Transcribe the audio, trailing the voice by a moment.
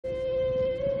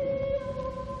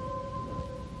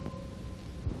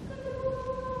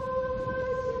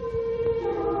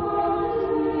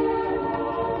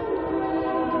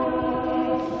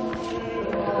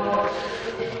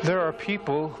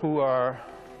people who are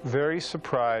very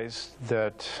surprised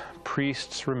that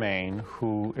priests remain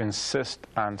who insist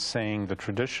on saying the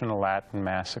traditional Latin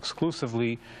Mass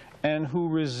exclusively and who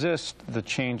resist the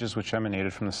changes which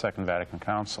emanated from the Second Vatican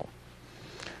Council.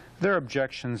 Their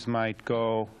objections might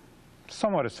go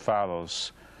somewhat as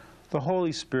follows. The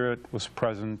Holy Spirit was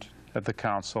present at the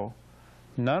Council.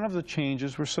 None of the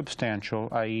changes were substantial,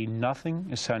 i.e. nothing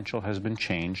essential has been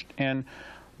changed, and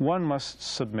one must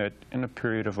submit in a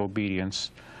period of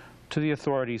obedience to the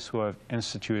authorities who have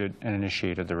instituted and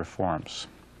initiated the reforms.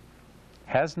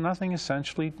 Has nothing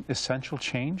essential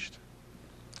changed?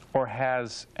 Or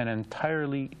has an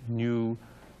entirely new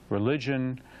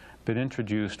religion been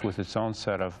introduced with its own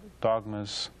set of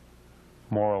dogmas,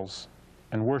 morals,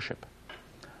 and worship?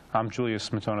 I'm Julius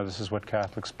Smetona. This is What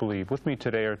Catholics Believe. With me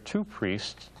today are two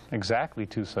priests, exactly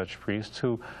two such priests,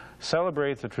 who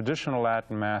celebrate the traditional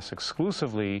Latin Mass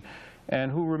exclusively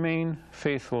and who remain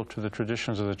faithful to the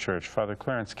traditions of the Church. Father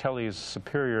Clarence Kelly is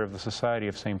superior of the Society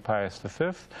of St. Pius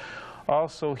V.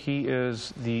 Also, he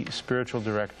is the spiritual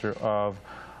director of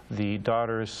the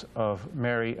Daughters of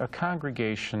Mary, a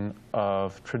congregation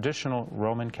of traditional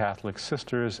Roman Catholic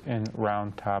sisters in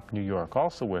Round Top, New York.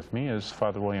 Also with me is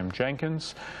Father William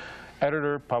Jenkins,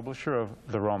 editor, publisher of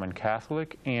The Roman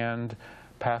Catholic, and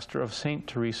pastor of St.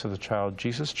 Teresa the Child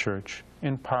Jesus Church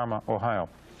in Parma, Ohio.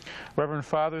 Reverend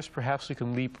Fathers, perhaps we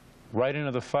can leap right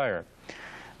into the fire.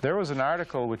 There was an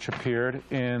article which appeared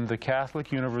in the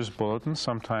Catholic Universe Bulletin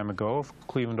some time ago of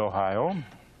Cleveland, Ohio,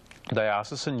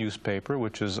 diocesan newspaper,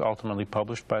 which is ultimately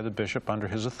published by the bishop under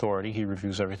his authority. He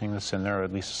reviews everything that's in there, or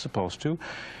at least is supposed to.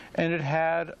 And it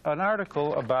had an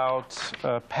article about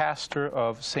a pastor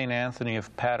of St. Anthony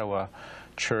of Padua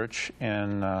Church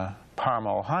in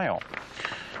Parma, Ohio.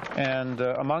 And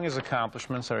among his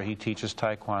accomplishments are he teaches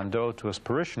Taekwondo to his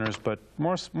parishioners, but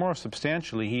more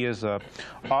substantially, he is an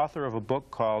author of a book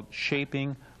called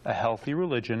Shaping a Healthy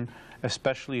Religion,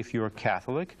 especially if you're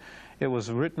Catholic. It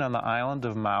was written on the island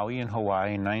of Maui in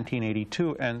Hawaii in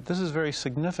 1982, and this is very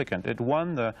significant. It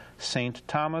won the St.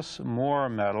 Thomas More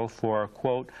Medal for,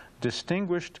 quote,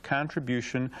 distinguished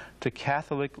contribution to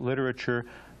Catholic literature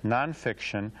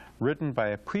nonfiction written by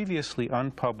a previously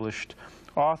unpublished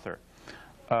author.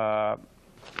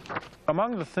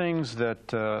 Among the things that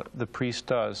the priest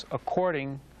does,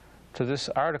 according to this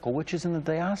article, which is in the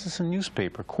diocesan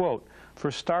newspaper, quote,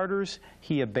 for starters,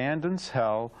 he abandons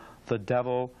hell, the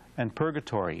devil, and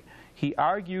purgatory. He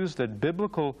argues that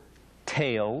biblical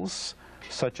tales,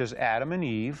 such as Adam and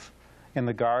Eve in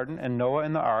the garden and Noah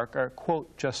in the ark, are, quote,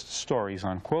 just stories,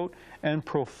 unquote, and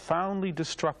profoundly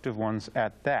destructive ones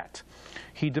at that.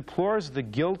 He deplores the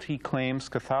guilt he claims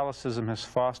Catholicism has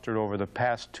fostered over the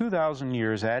past 2,000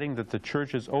 years, adding that the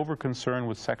Church's over-concern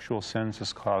with sexual sins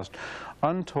has caused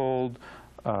untold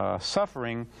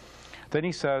suffering. Then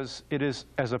he says, it is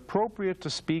as appropriate to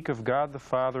speak of God the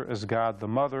Father as God the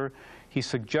Mother. He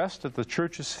suggests that the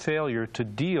Church's failure to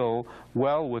deal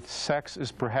well with sex is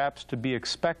perhaps to be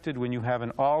expected when you have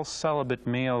an all-celibate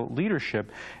male leadership,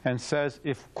 and says,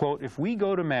 if, quote, if we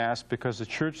go to Mass because the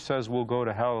Church says we'll go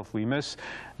to hell if we miss,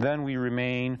 then we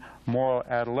remain moral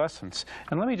adolescents.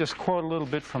 And let me just quote a little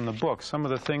bit from the book, some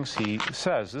of the things he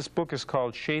says. This book is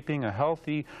called Shaping a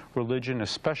Healthy Religion,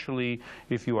 especially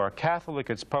if you are Catholic.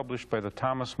 It's published by the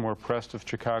Thomas More Press of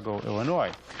Chicago,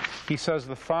 Illinois. He says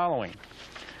the following: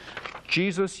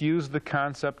 Jesus used the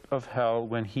concept of hell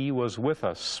when he was with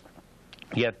us,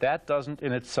 yet that doesn't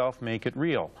in itself make it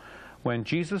real. When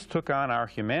Jesus took on our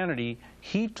humanity,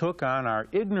 he took on our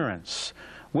ignorance.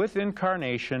 With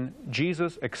incarnation,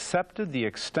 Jesus accepted the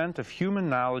extent of human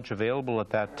knowledge available at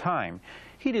that time.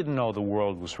 He didn't know the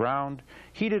world was round.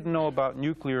 He didn't know about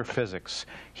nuclear physics.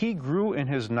 He grew in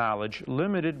his knowledge,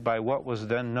 limited by what was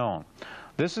then known.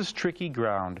 This is tricky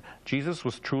ground. Jesus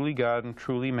was truly God and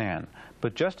truly man.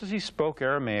 But just as he spoke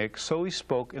Aramaic, so he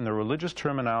spoke in the religious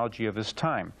terminology of his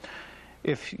time.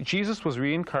 If Jesus was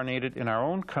reincarnated in our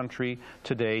own country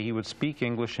today, he would speak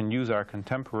English and use our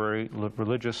contemporary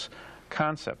religious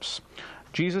concepts.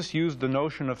 Jesus used the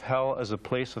notion of hell as a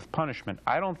place of punishment.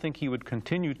 I don't think he would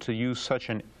continue to use such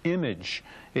an image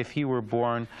if he were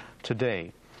born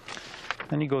today.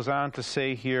 Then he goes on to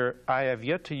say here, I have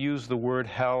yet to use the word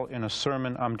hell in a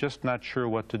sermon. I'm just not sure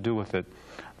what to do with it.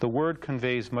 The word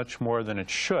conveys much more than it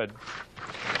should.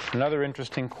 Another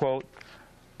interesting quote,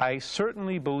 I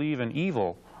certainly believe in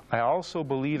evil. I also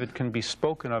believe it can be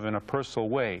spoken of in a personal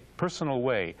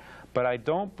way, but I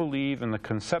don't believe in the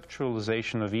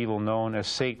conceptualization of evil known as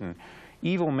Satan.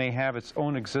 Evil may have its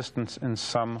own existence in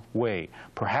some way.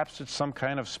 Perhaps it's some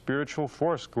kind of spiritual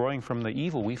force growing from the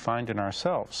evil we find in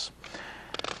ourselves.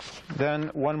 Then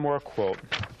one more quote.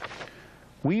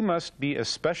 We must be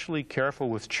especially careful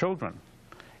with children.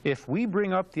 If we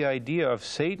bring up the idea of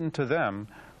Satan to them,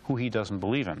 who he doesn't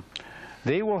believe in,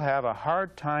 they will have a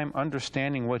hard time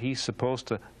understanding what he's supposed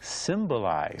to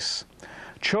symbolize.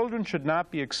 Children should not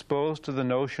be exposed to the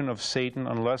notion of Satan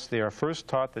unless they are first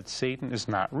taught that Satan is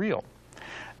not real.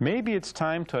 Maybe it's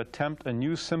time to attempt a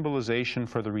new symbolization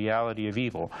for the reality of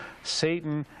evil.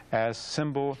 Satan as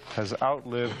symbol has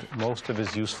outlived most of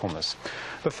his usefulness.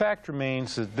 The fact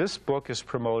remains that this book is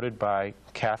promoted by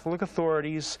Catholic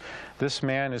authorities. This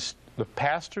man is the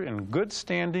pastor in good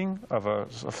standing of a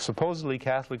supposedly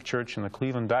Catholic church in the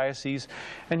Cleveland Diocese,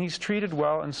 and he's treated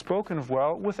well and spoken of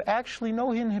well with actually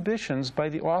no inhibitions by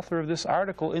the author of this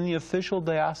article in the official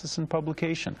diocesan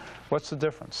publication. What's the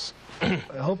difference? I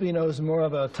hope he knows more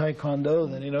about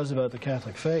Taekwondo than he knows about the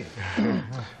Catholic faith.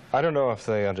 I don't know if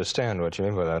they understand what you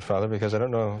mean by that, Father, because I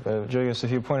don't know, Julius,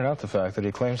 if you pointed out the fact that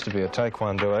he claims to be a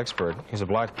Taekwondo expert. He's a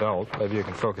black belt. Maybe you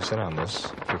can focus in on this,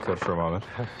 if you could, for a moment.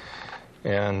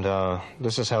 And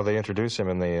this is how they introduce him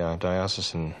in the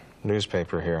diocesan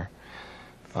newspaper here.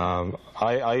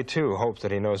 I, too, hope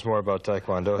that he knows more about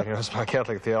Taekwondo than he knows about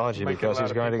Catholic theology, because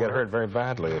he's going to get hurt very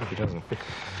badly if he doesn't.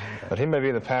 But he may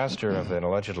be the pastor of an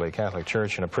allegedly Catholic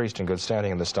church and a priest in good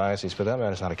standing in this diocese, but that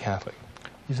man is not a Catholic.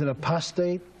 He's an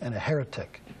apostate and a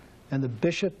heretic. And the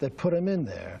bishop that put him in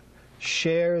there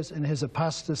shares in his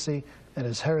apostasy and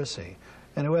his heresy.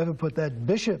 And whoever put that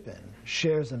bishop in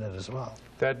shares in it as well.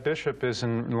 That bishop is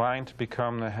in line to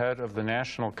become the head of the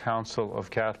National Council of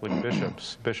Catholic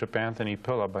Bishops, Bishop Anthony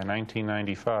Pilla, by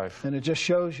 1995. And it just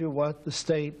shows you what the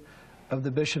state of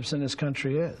the bishops in this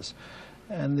country is.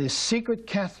 And the secret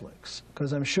Catholics,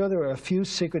 because I'm sure there are a few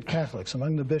secret Catholics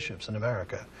among the bishops in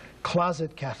America,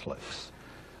 closet Catholics,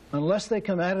 unless they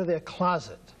come out of their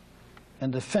closet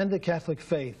and defend the Catholic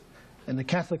faith and the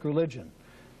Catholic religion,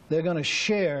 they're going to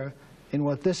share in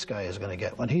what this guy is going to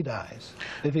get when he dies,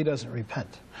 if he doesn't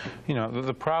repent. You know,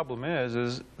 the problem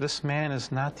is this man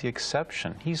is not the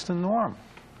exception. He's the norm.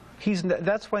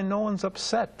 That's why no one's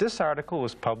upset. This article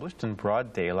was published in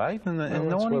broad daylight, and no one even got upset.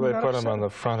 That's why they put him on the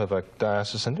front of a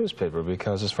diocesan newspaper,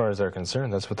 because as far as they're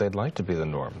concerned, that's what they'd like to be the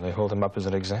norm. They hold him up as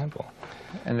an example.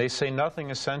 And they say nothing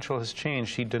essential has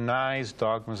changed. He denies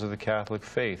dogmas of the Catholic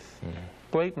faith.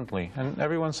 Blatantly, and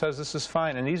everyone says this is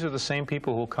fine, and these are the same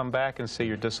people who will come back and say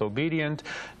you're disobedient,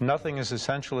 nothing as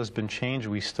essential has been changed,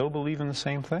 we still believe in the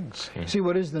same things. See,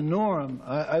 what is the norm?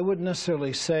 I wouldn't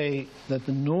necessarily say that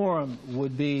the norm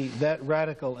would be that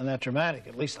radical and that dramatic.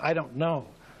 At least I don't know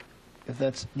if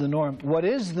that's the norm. What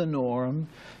is the norm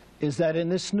is that in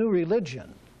this new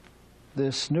religion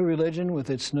with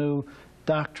its new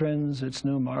doctrines, its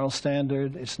new moral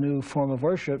standard, its new form of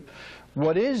worship,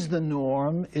 what is the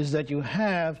norm is that you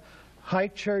have high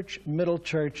church, middle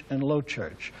church, and low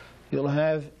church. You'll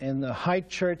have in the high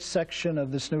church section of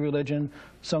this new religion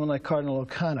someone like Cardinal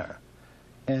O'Connor.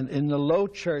 And in the low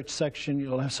church section,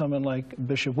 you'll have someone like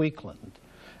Bishop Weakland.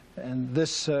 And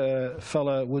this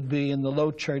fella would be in the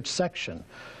low church section.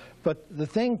 But the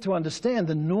thing to understand,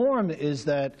 the norm is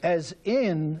that as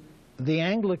in the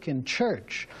Anglican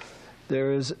Church,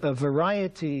 there is a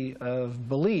variety of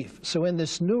belief. So in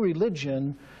this new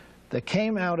religion that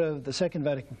came out of the Second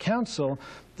Vatican Council,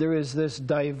 there is this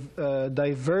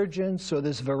divergence or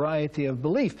this variety of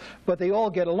belief, but they all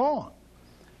get along.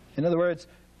 In other words,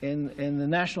 in the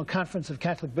National Conference of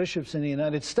Catholic Bishops in the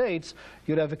United States,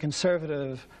 you'd have a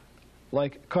conservative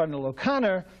like Cardinal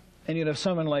O'Connor, and you'd have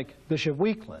someone like Bishop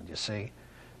Weakland, you see.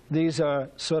 These are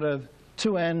sort of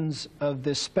two ends of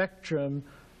this spectrum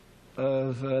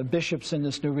of bishops in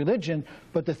this new religion,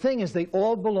 but the thing is they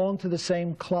all belong to the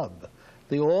same club.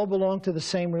 They all belong to the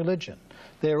same religion.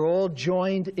 They're all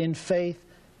joined in faith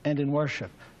and in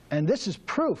worship. And this is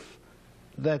proof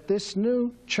that this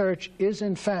new church is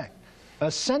in fact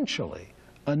essentially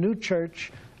a new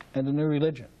church and a new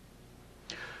religion.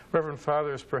 Reverend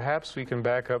Fathers, perhaps we can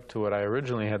back up to what I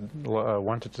originally had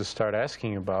wanted to start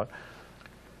asking about.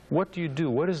 What do you do?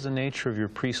 What is the nature of your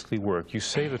priestly work? You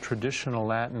say the traditional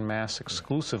Latin Mass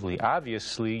exclusively.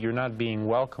 Obviously, you're not being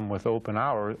welcomed with open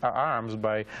arms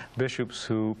by bishops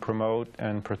who promote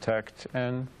and protect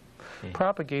and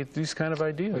propagate these kind of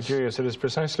ideas. But Julius, it is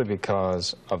precisely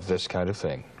because of this kind of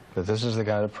thing, that this is the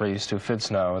kind of priest who fits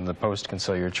now in the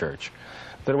post-conciliar church,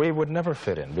 that we would never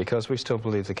fit in, because we still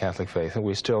believe the Catholic faith, and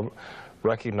we still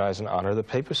recognize and honor the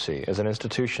papacy as an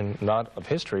institution not of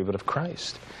history, but of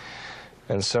Christ.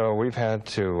 And so we've had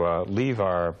to leave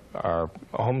our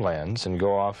homelands and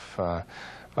go off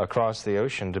across the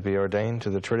ocean to be ordained to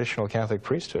the traditional Catholic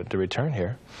priesthood, to return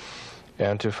here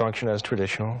and to function as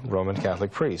traditional Roman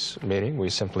Catholic priests, meaning we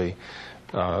simply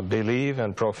believe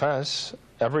and profess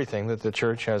everything that the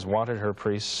Church has wanted her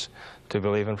priests to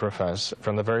believe and profess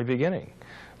from the very beginning.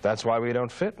 That's why we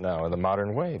don't fit now in the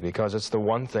modern way, because it's the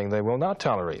one thing they will not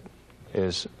tolerate,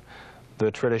 is the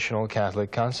traditional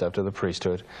Catholic concept of the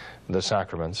priesthood, the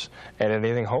sacraments, and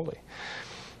anything holy.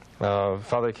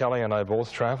 Father Kelly and I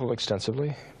both travel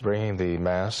extensively, bringing the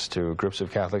Mass to groups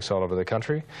of Catholics all over the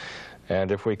country.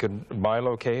 And if we could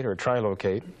bilocate or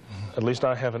trilocate, at least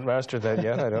I haven't mastered that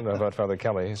yet. I don't know about Father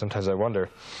Kelly. Sometimes I wonder.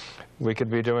 We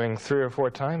could be doing 3 or 4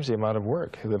 times the amount of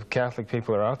work. The Catholic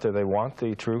people are out there. They want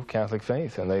the true Catholic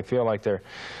faith, and they feel like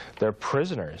they're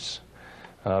prisoners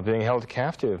being held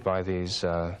captive by these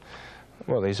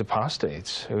these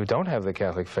apostates who don't have the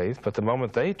Catholic faith, but the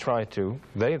moment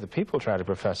the people try to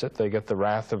profess it, they get the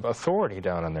wrath of authority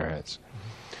down on their heads.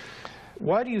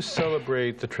 Why do you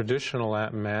celebrate the traditional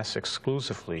Latin Mass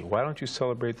exclusively? Why don't you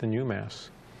celebrate the new Mass?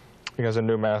 Because the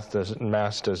new Mass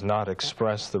does not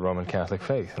express the Roman Catholic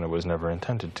faith, and it was never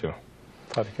intended to.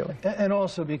 Father Kelly. And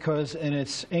also because in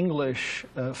its English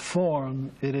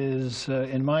form, it is,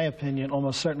 in my opinion,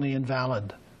 almost certainly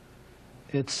invalid.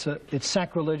 It's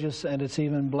sacrilegious, and it's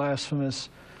even blasphemous.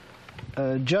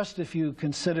 Just if you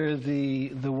consider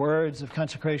the words of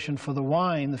consecration for the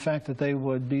wine, the fact that they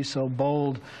would be so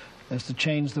bold as to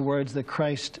change the words that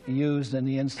Christ used in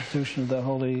the institution of the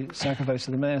holy sacrifice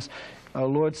of the Mass. Our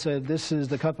Lord said, "This is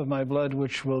the cup of my blood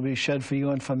which will be shed for you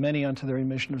and for many unto the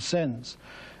remission of sins."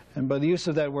 And by the use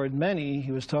of that word many,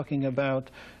 he was talking about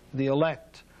the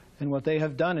elect. And what they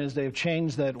have done is they have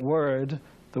changed that word,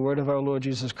 the word of our Lord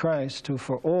Jesus Christ, to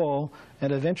for all,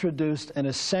 and have introduced an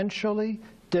essentially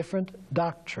different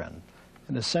doctrine,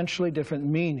 an essentially different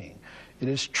meaning. It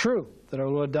is true that our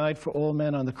Lord died for all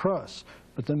men on the cross,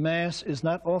 but the Mass is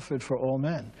not offered for all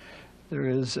men. There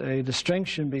is a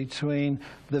distinction between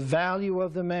the value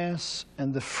of the Mass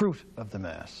and the fruit of the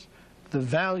Mass. The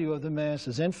value of the Mass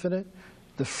is infinite.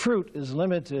 The fruit is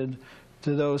limited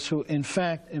to those who, in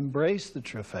fact, embrace the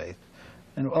true faith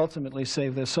and ultimately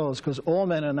save their souls, because all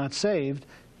men are not saved.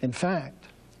 In fact,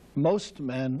 most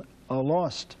men are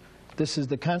lost. This is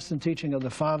the constant teaching of the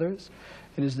Fathers.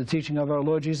 It is the teaching of our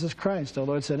Lord Jesus Christ. Our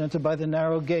Lord said, "Enter by the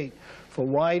narrow gate, for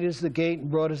wide is the gate and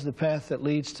broad is the path that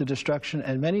leads to destruction,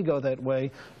 and many go that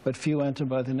way, but few enter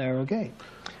by the narrow gate."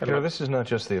 You know, this is not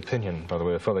just the opinion, by the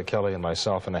way, of Father Kelly and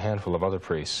myself and a handful of other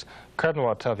priests.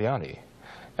 Cardinal Ottaviani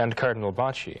and Cardinal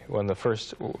Bacci, when the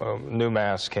first new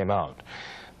Mass came out,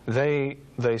 they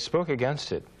spoke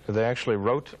against it. They actually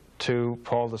wrote to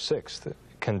Paul VI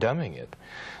condemning it,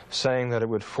 saying that it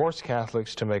would force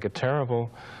Catholics to make a terrible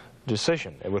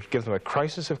decision. It would give them a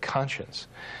crisis of conscience.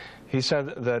 He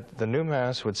said that the new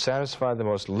Mass would satisfy the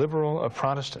most liberal of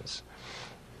Protestants.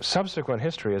 Subsequent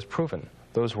history has proven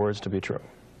those words to be true.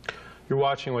 You're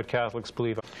watching What Catholics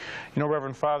Believe. You know,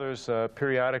 Reverend Fathers,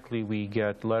 periodically we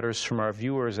get letters from our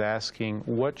viewers asking,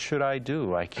 what should I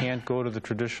do? I can't go to the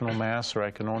traditional Mass, or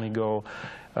I can only go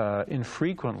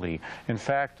infrequently. In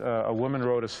fact, a woman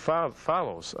wrote as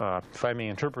follows. If I may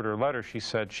interpret her letter, she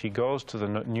said she goes to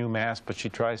the new Mass, but she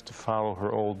tries to follow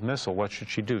her old missal. What should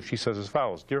she do? She says as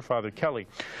follows: Dear Father Kelly,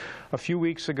 a few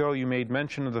weeks ago you made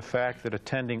mention of the fact that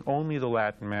attending only the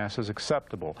Latin Mass is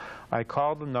acceptable. I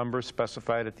called the number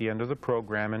specified at the end of the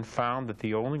program and found that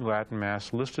the only Latin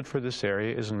Mass listed for this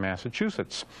area is in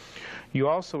Massachusetts. You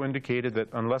also indicated that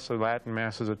unless a Latin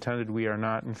Mass is attended, we are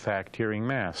not, in fact, hearing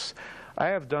Mass. I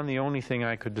have done the only thing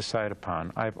I could decide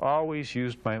upon. I've always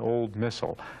used my old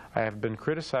missal. I have been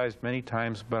criticized many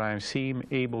times, but I seem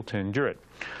able to endure it.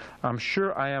 I'm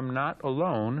sure I am not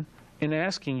alone in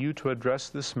asking you to address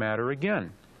this matter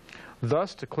again,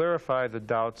 thus to clarify the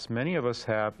doubts many of us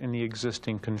have in the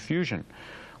existing confusion.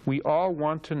 We all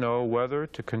want to know whether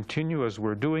to continue as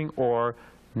we're doing or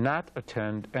not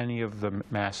attend any of the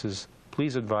Masses.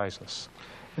 Please advise us.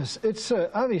 Yes, it's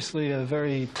obviously a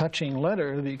very touching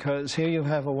letter, because here you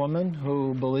have a woman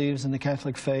who believes in the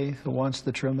Catholic faith, who wants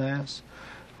the true Mass,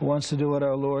 who wants to do what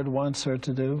our Lord wants her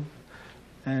to do.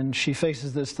 And she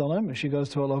faces this dilemma. She goes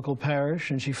to a local parish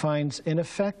and she finds, in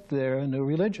effect, there a new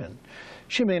religion.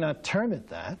 She may not term it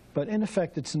that, but in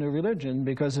effect it's a new religion,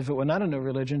 because if it were not a new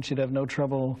religion, she'd have no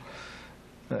trouble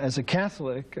as a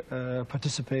Catholic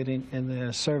participating in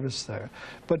their service there.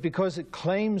 But because it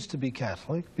claims to be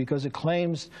Catholic, because it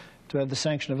claims to have the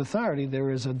sanction of authority, there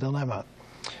is a dilemma.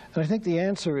 And I think the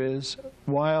answer is,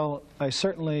 while I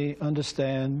certainly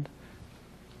understand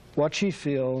what she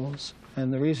feels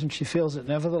and the reason she feels it,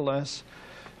 nevertheless,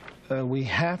 we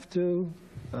have to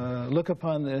look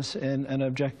upon this in an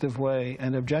objective way.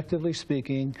 And objectively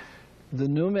speaking, the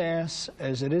new Mass,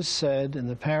 as it is said in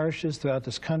the parishes throughout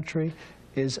this country,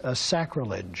 is a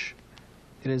sacrilege.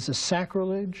 It is a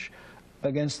sacrilege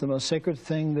against the most sacred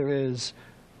thing there is,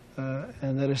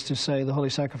 and that is to say the holy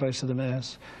sacrifice of the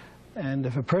Mass. And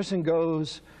if a person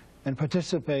goes and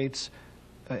participates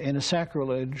in a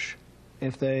sacrilege,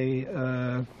 if they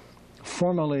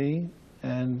formally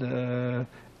and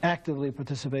actively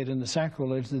participate in the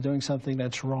sacrilege, they're doing something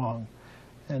that's wrong.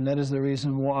 And that is the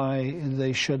reason why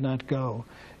they should not go.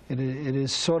 It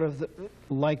is sort of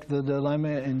like the dilemma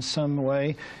in some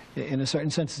way. In a certain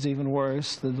sense, it's even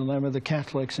worse, the dilemma of the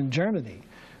Catholics in Germany.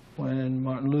 When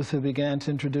Martin Luther began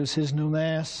to introduce his new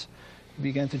Mass, he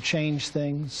began to change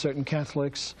things. Certain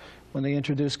Catholics, when they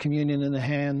introduced communion in the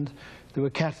hand, there were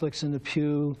Catholics in the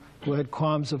pew who had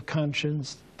qualms of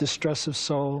conscience, distress of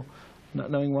soul,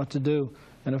 not knowing what to do.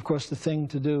 And of course, the thing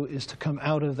to do is to come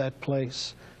out of that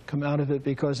place, come out of it,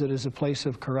 because it is a place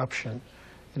of corruption.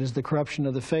 It is the corruption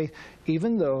of the faith,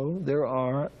 even though there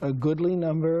are a goodly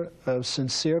number of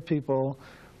sincere people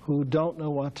who don't know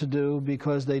what to do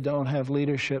because they don't have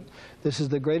leadership. This is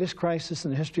the greatest crisis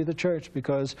in the history of the Church,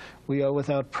 because we are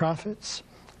without prophets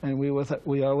and we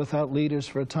are without leaders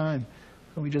for a time.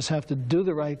 And we just have to do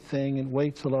the right thing and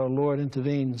wait till our Lord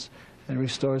intervenes and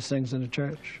restores things in the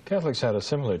Church. Catholics had a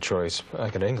similar choice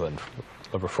back in England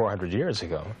over 400 years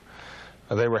ago.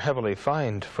 They were heavily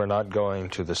fined for not going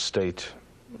to the state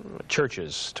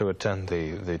churches to attend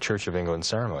the Church of England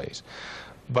ceremonies.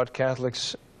 But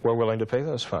Catholics were willing to pay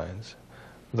those fines.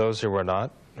 Those who were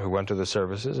not, who went to the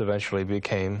services, eventually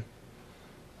became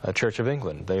a Church of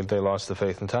England. They lost the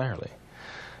faith entirely.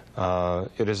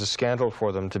 It is a scandal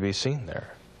for them to be seen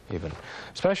there, even,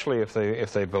 especially if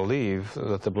they believe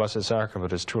that the Blessed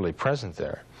Sacrament is truly present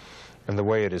there and the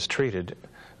way it is treated.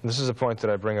 And this is a point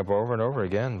that I bring up over and over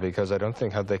again, because I don't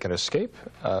think how they can escape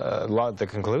the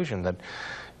conclusion that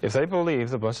if they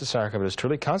believe the Blessed Sacrament is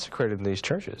truly consecrated in these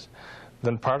churches,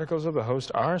 then particles of the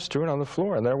host are strewn on the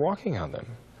floor and they're walking on them.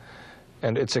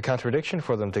 And it's a contradiction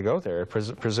for them to go there,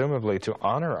 presumably to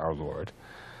honor our Lord,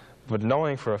 but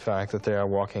knowing for a fact that they are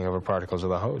walking over particles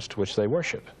of the host, which they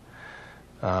worship.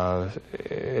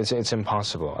 It's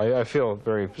impossible. I feel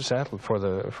very sad for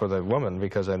the woman,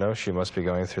 because I know she must be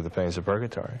going through the pains of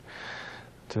purgatory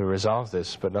to resolve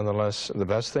this. But nonetheless, the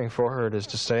best thing for her is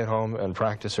to stay at home and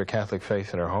practice her Catholic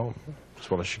faith in her home as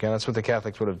well as she can. That's what the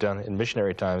Catholics would have done in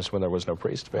missionary times when there was no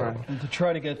priest available. Right. And to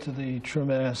try to get to the true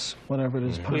Mass whenever it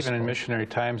is possible. Even in missionary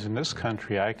times in this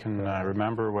country, I can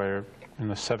remember where in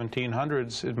the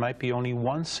 1700s, it might be only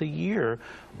once a year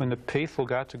when the faithful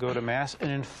got to go to Mass,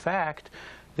 and in fact,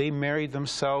 they married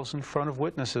themselves in front of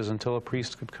witnesses until a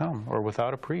priest could come, or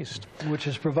without a priest. Which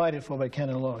is provided for by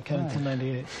canon law, Canon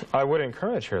 1098. I would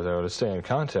encourage her, though, to stay in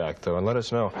contact, though, and let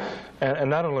us know. And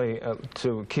not only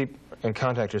to keep in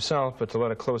contact yourself, but to let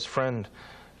a close friend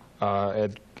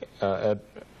let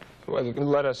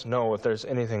us know if there's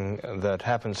anything that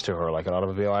happens to her, like an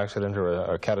automobile accident or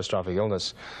a catastrophic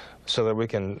illness, so that we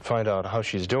can find out how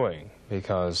she's doing,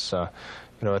 because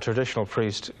you know, a traditional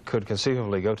priest could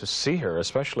conceivably go to see her,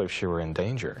 especially if she were in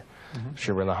danger, if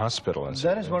she were in the hospital. And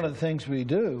that is one of the things we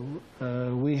do.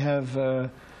 We have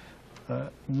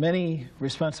many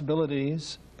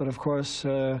responsibilities, but of course,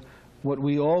 what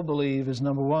we all believe is,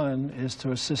 number one, is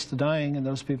to assist the dying and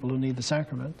those people who need the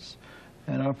sacraments.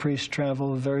 And our priests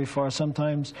travel very far,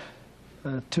 sometimes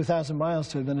 2,000 miles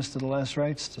to administer the last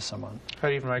rites to someone.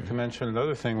 I'd even like to mention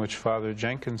another thing which Father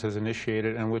Jenkins has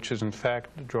initiated, and which is in fact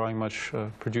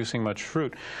producing much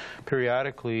fruit.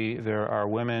 Periodically, there are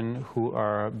women who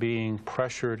are being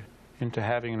pressured into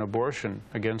having an abortion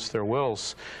against their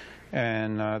wills,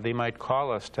 and they might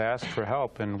call us to ask for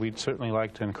help, and we'd certainly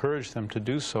like to encourage them to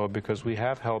do so, because we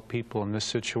have helped people in this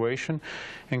situation.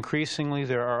 Increasingly,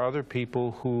 there are other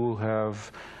people who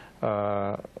have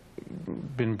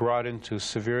been brought into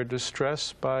severe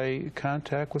distress by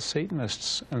contact with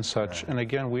Satanists and such. Right. And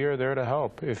again, we are there to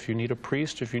help. If you need a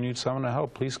priest, if you need someone to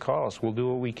help, please call us. We'll do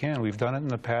what we can. We've done it in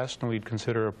the past, and we'd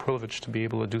consider it a privilege to be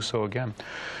able to do so again.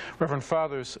 Reverend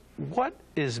Fathers, what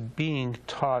is being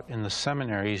taught in the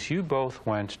seminaries? You both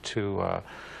went to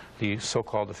the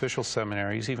so-called official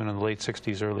seminaries, even in the late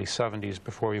 60s, early 70s,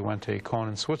 before you went to Econ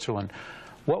in Switzerland.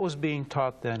 What was being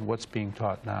taught then? What's being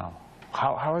taught now?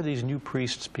 How are these new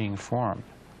priests being formed?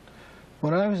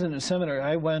 When I was in the seminary,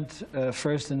 I went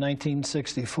first in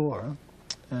 1964,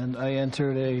 and I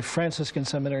entered a Franciscan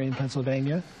seminary in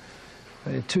Pennsylvania. I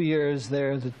had 2 years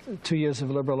there, 2 years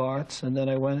of liberal arts, and then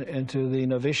I went into the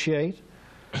novitiate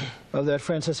of that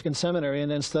Franciscan seminary and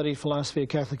then studied philosophy at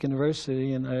Catholic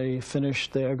University, and I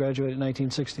finished there. I graduated in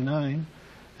 1969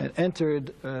 and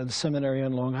entered the seminary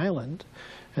on Long Island.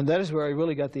 And that is where I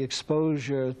really got the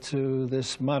exposure to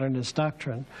this modernist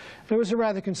doctrine. It was a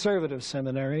rather conservative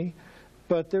seminary,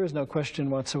 but there was no question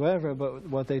whatsoever, but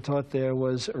what they taught there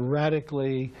was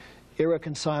radically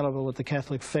irreconcilable with the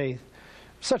Catholic faith.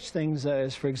 Such things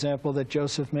as, for example, that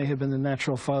Joseph may have been the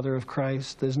natural father of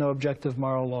Christ. There's no objective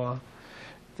moral law.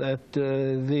 That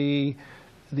the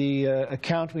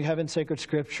account we have in sacred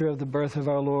scripture of the birth of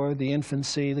our Lord, the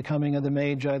infancy, the coming of the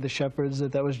Magi, the shepherds,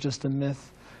 that was just a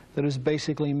myth that was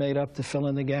basically made up to fill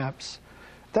in the gaps.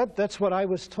 That's what I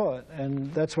was taught,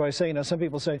 and that's why I say, some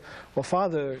people say, well,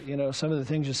 Father, some of the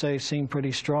things you say seem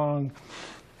pretty strong,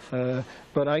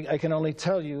 but I can only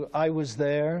tell you, I was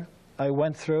there, I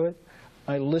went through it,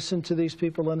 I listened to these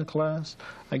people in the class.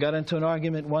 I got into an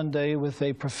argument one day with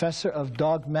a professor of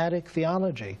dogmatic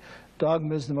theology.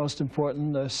 Dogma is the most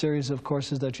important series of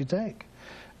courses that you take,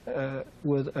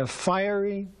 with a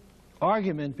fiery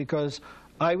argument because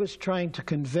I was trying to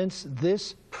convince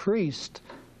this priest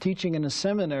teaching in a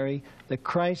seminary that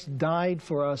Christ died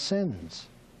for our sins.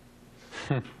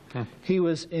 He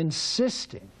was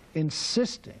insisting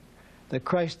that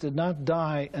Christ did not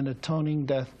die an atoning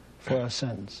death for our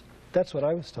sins. That's what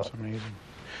I was taught. That's amazing.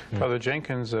 Father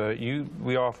Jenkins,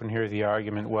 we often hear the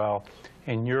argument, well,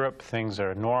 in Europe things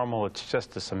are normal, it's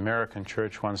just this American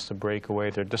church wants to break away,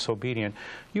 they're disobedient.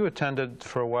 You attended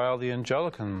for a while the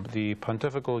Angelicum, the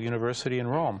Pontifical University in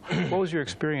Rome. What was your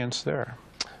experience there?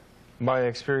 My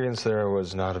experience there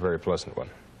was not a very pleasant one.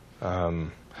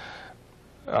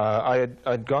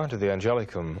 I'd gone to the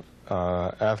Angelicum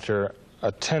after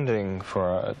attending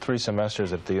for 3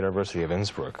 semesters at the University of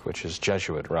Innsbruck, which is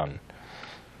Jesuit-run,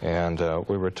 and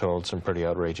we were told some pretty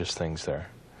outrageous things there.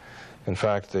 In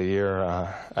fact, the year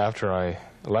after I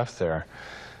left there,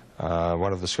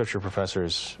 one of the scripture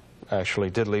professors actually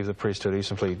did leave the priesthood. He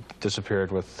simply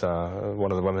disappeared with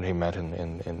one of the women he met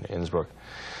in Innsbruck.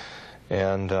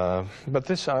 And, but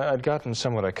this, I'd gotten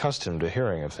somewhat accustomed to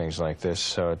hearing of things like this,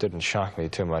 so it didn't shock me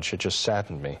too much. It just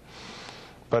saddened me.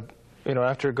 But,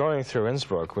 after going through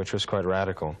Innsbruck, which was quite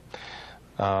radical,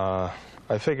 I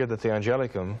figured that the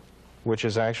Angelicum, which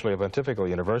is actually a pontifical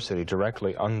university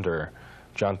directly under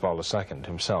John Paul II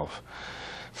himself,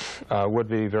 would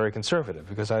be very conservative,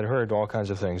 because I'd heard all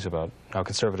kinds of things about how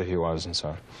conservative he was and so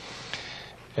on.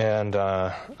 And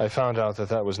I found out that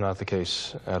that was not the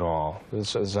case at all.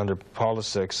 This is under Paul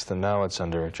VI, and now it's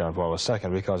under John Paul II,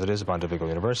 because it is a pontifical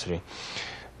university.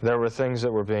 There were things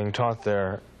that were being taught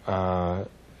there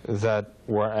that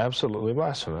were absolutely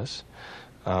blasphemous.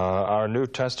 Our New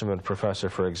Testament professor,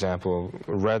 for example,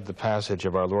 read the passage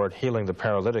of our Lord healing the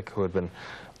paralytic who had been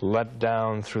let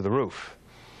down through the roof.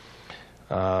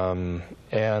 The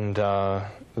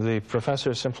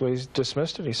professor simply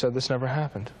dismissed it. He said, this never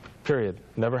happened. Period.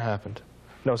 Never happened.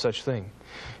 No such thing.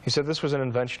 He said this was an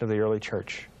invention of the early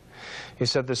church. He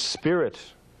said the Spirit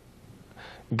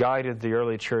guided the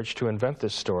early church to invent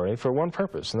this story for one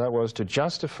purpose, and that was to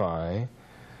justify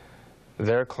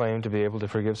their claim to be able to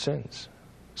forgive sins.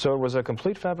 So it was a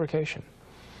complete fabrication.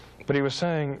 But he was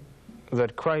saying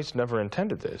that Christ never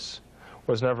intended this,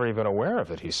 was never even aware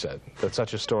of it, he said, that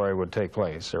such a story would take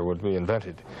place or would be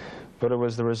invented. But it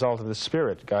was the result of the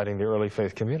Spirit guiding the early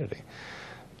faith community.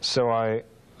 So I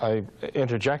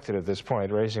interjected at this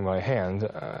point, raising my hand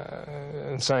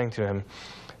and saying to him,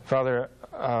 Father,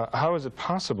 how is it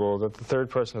possible that the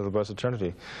third person of the Blessed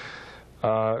Trinity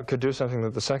could do something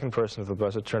that the second person of the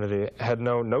Blessed Trinity had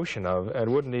no notion of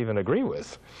and wouldn't even agree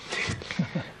with?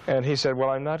 And he said, well,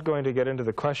 I'm not going to get into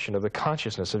the question of the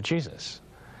consciousness of Jesus.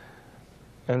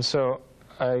 And so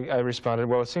I responded,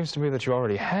 well, it seems to me that you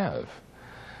already have.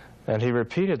 And he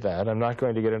repeated that, I'm not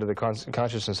going to get into the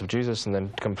consciousness of Jesus, and then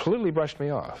completely brushed me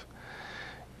off.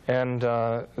 And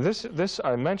this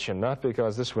I mentioned not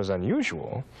because this was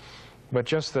unusual, but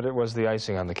just that it was the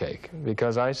icing on the cake.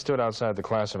 Because I stood outside the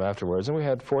classroom afterwards, and we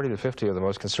had 40 to 50 of the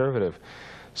most conservative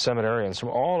seminarians from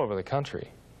all over the country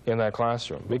in that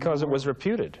classroom, because it was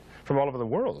reputed from all over the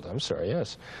world, I'm sorry,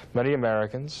 yes. Many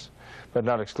Americans, but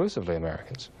not exclusively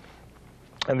Americans.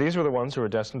 And these were the ones who were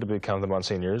destined to become the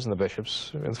monsignors and the bishops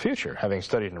in the future, having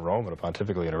studied in Rome at a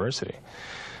pontifical university.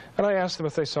 And I asked them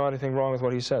if they saw anything wrong with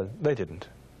what he said. They didn't.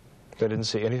 They didn't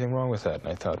see anything wrong with that. And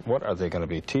I thought, what are they going to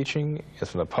be teaching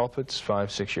from the pulpits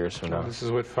 5, 6 years from now? This is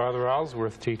what Father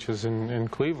Ellsworth teaches in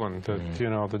Cleveland, that,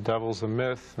 the devil's a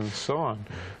myth and so on.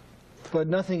 But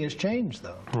nothing has changed,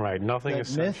 though. Right, nothing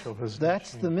essential has changed.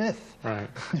 That's the myth. Right.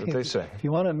 That's what they say. If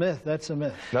you want a myth, that's a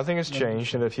myth. Nothing has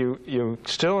changed, and if you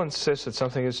still insist that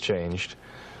something has changed,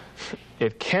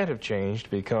 it can't have changed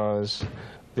because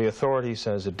the authority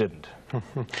says it didn't.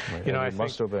 You know, I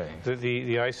must think obey.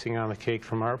 the icing on the cake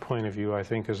from our point of view, I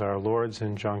think, is our Lord's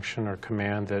injunction or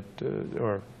command that,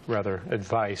 or rather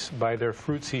advice, by their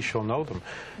fruits ye shall know them.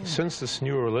 Since this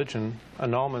new religion,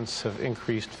 annulments have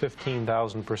increased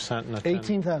 15,000% in attendance.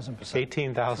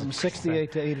 18,000%. 18,000%. From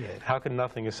 68 to 88. How could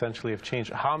nothing essentially have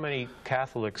changed? How many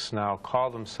Catholics now call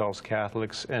themselves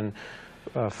Catholics and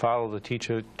follow the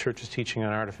Church's teaching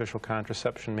on artificial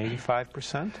contraception? Maybe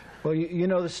 5%? Well, you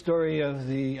know the story of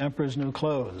the Emperor's New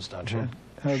Clothes, don't you?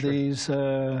 How these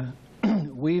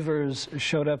weavers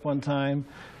showed up one time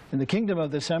in the kingdom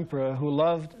of this emperor who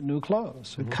loved new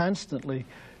clothes, who constantly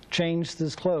changed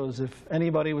his clothes. If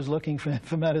anybody was looking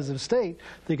for matters of state,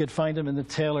 they could find him in the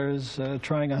tailors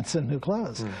trying on some new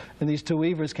clothes. And these two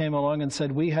weavers came along and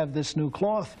said, we have this new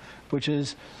cloth, which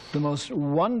is the most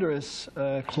wondrous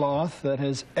cloth that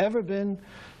has ever been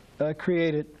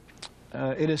created.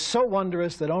 It is so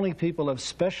wondrous that only people of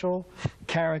special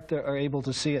character are able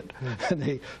to see it.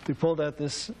 They pulled out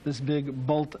this big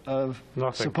bolt of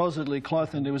supposedly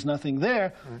cloth, and there was nothing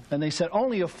there. And they said,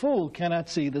 only a fool cannot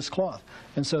see this cloth.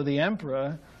 And so the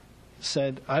emperor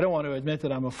said, I don't want to admit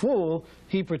that I'm a fool.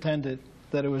 He pretended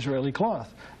that it was really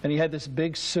cloth. And he had this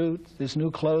big suit, this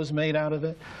new clothes made out of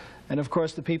it. And of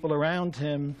course, the people around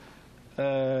him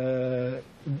went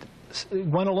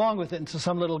along with it until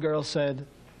some little girl said,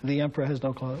 the emperor has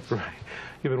no clothes. Right.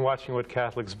 You've been watching What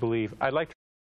Catholics Believe. I'd like to